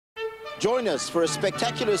Join us for a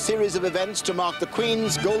spectacular series of events to mark the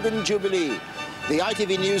Queen's Golden Jubilee. The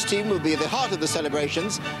ITV News team will be at the heart of the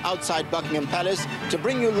celebrations outside Buckingham Palace to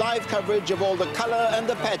bring you live coverage of all the colour and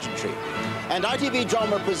the pageantry. And ITV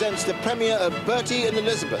Drama presents the premiere of Bertie and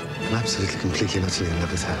Elizabeth. I'm absolutely, completely and utterly in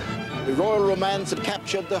love with her. The royal romance had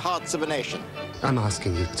captured the hearts of a nation. I'm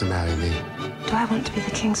asking you to marry me. Do I want to be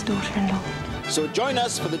the King's daughter-in-law? So join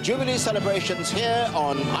us for the Jubilee celebrations here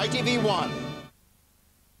on ITV1.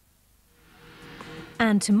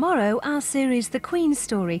 And tomorrow, our series The Queen's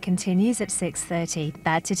Story continues at 6:30.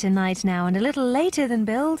 That's it tonight now, and a little later than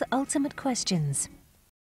Build, Ultimate Questions.